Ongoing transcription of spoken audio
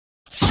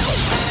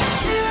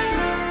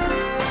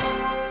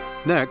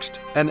Next,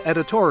 an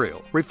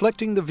editorial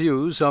reflecting the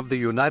views of the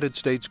United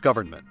States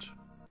government.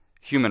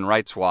 Human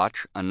Rights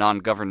Watch, a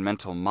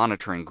non-governmental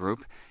monitoring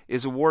group,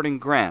 is awarding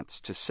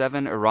grants to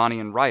 7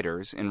 Iranian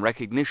writers in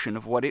recognition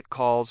of what it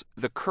calls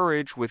the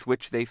courage with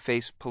which they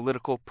face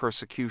political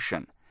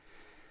persecution.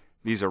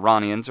 These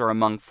Iranians are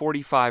among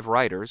 45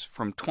 writers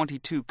from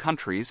 22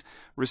 countries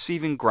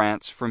receiving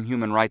grants from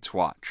Human Rights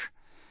Watch.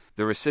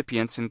 The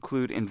recipients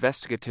include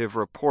investigative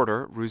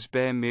reporter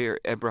Roozbeh Mir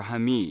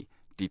Ebrahimi,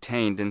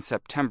 detained in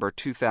September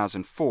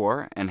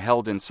 2004 and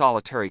held in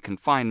solitary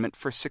confinement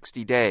for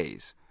 60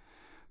 days.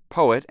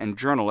 Poet and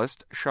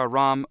journalist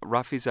Shahram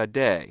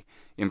Rafizadeh,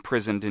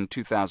 imprisoned in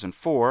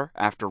 2004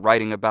 after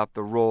writing about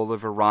the role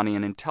of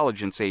Iranian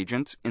intelligence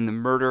agents in the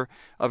murder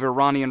of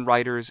Iranian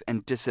writers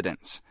and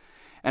dissidents.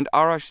 And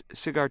Arash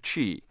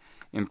Sigarchi,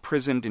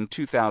 imprisoned in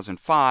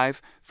 2005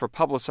 for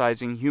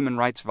publicizing human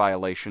rights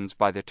violations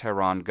by the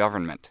Tehran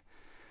government.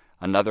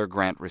 Another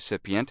grant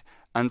recipient,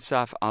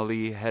 Ensaf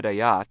Ali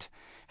Hedayat,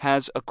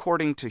 has,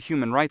 according to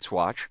Human Rights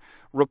Watch,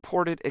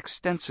 reported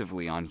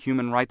extensively on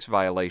human rights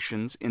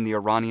violations in the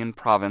Iranian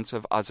province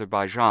of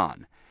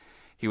Azerbaijan.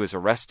 He was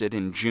arrested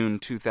in June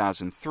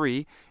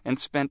 2003 and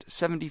spent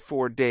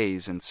 74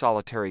 days in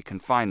solitary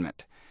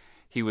confinement.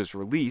 He was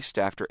released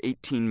after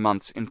 18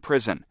 months in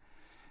prison.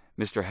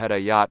 Mr.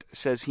 Hedayat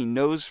says he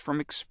knows from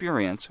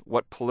experience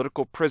what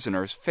political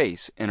prisoners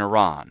face in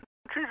Iran.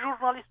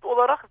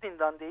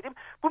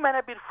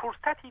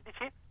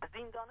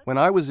 When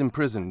I was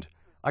imprisoned,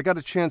 I got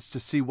a chance to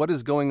see what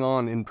is going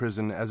on in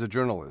prison as a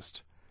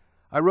journalist.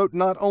 I wrote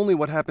not only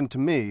what happened to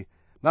me,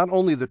 not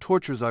only the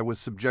tortures I was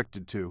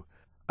subjected to.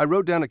 I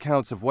wrote down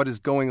accounts of what is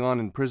going on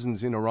in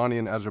prisons in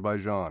Iranian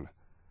Azerbaijan.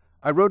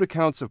 I wrote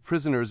accounts of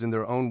prisoners in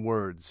their own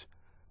words.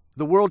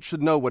 The world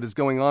should know what is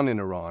going on in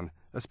Iran,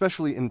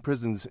 especially in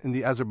prisons in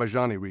the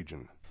Azerbaijani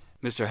region.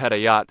 Mr.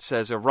 Hedayat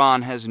says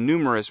Iran has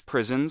numerous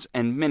prisons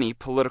and many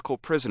political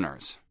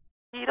prisoners.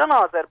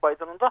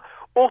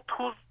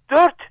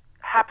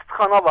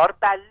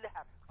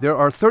 There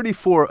are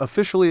 34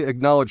 officially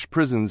acknowledged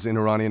prisons in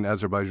Iranian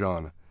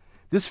Azerbaijan.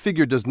 This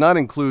figure does not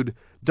include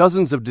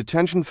dozens of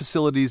detention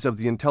facilities of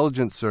the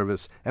intelligence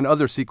service and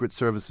other secret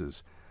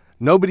services.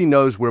 Nobody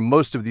knows where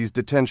most of these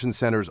detention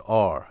centers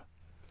are.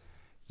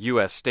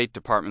 U.S. State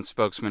Department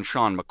spokesman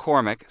Sean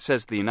McCormick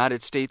says the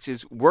United States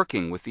is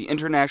working with the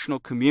international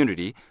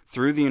community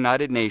through the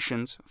United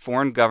Nations,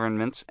 foreign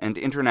governments, and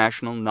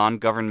international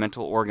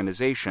non-governmental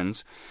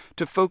organizations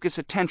to focus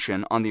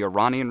attention on the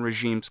Iranian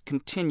regime's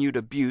continued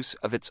abuse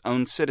of its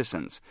own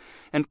citizens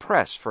and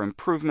press for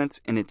improvements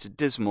in its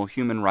dismal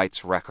human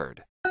rights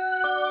record.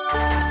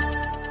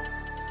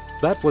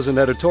 That was an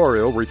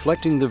editorial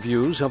reflecting the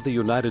views of the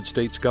United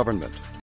States government.